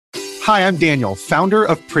Hi, I'm Daniel, founder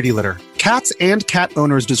of Pretty Litter. Cats and cat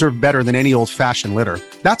owners deserve better than any old-fashioned litter.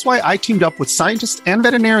 That's why I teamed up with scientists and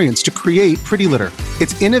veterinarians to create Pretty Litter.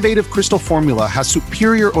 Its innovative crystal formula has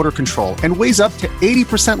superior odor control and weighs up to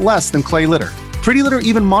 80% less than clay litter. Pretty Litter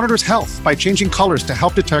even monitors health by changing colors to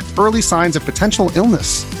help detect early signs of potential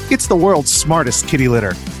illness. It's the world's smartest kitty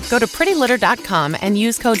litter. Go to prettylitter.com and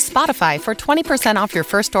use code SPOTIFY for 20% off your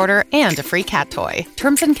first order and a free cat toy.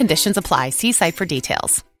 Terms and conditions apply. See site for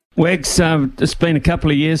details. Wags, it's been a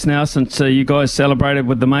couple of years now since you guys celebrated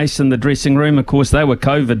with the Mace in the dressing room. Of course, they were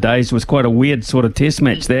COVID days. It was quite a weird sort of test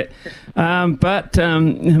match, that. But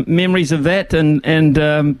memories of that and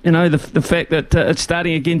the fact that it's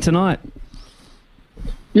starting again tonight.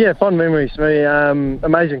 Yeah, fond memories for me.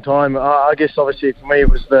 Amazing time. I guess, obviously, for me, it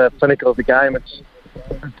was the pinnacle of the game. It's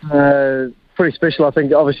pretty special, I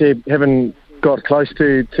think, obviously, having got close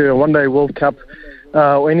to a one-day World Cup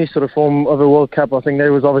or any sort of form of a World Cup. I think that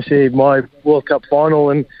was obviously my World Cup final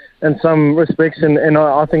in some respects. And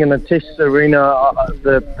I think in the Test arena,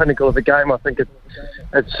 the pinnacle of the game, I think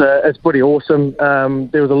it's pretty awesome.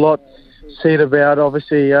 There was a lot said about,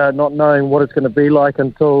 obviously, not knowing what it's going to be like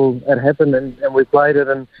until it happened and we played it,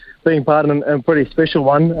 and being part of a pretty special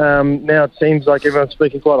one. Now it seems like everyone's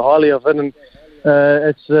speaking quite highly of it, and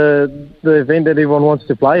it's the event that everyone wants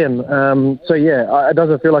to play in. So yeah, it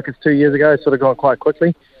doesn't feel like it's 2 years ago. It's sort of gone quite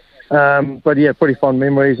quickly. But yeah, pretty fond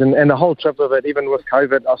memories, and the whole trip of it, even with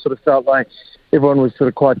COVID, I sort of felt like everyone was sort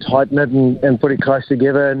of quite tight-knit and pretty close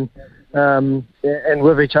together, and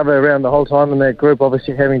with each other around the whole time in that group,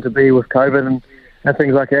 obviously having to be with COVID and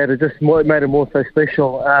things like that, it just made it more so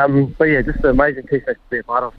special. But yeah, just an amazing test to be a part of.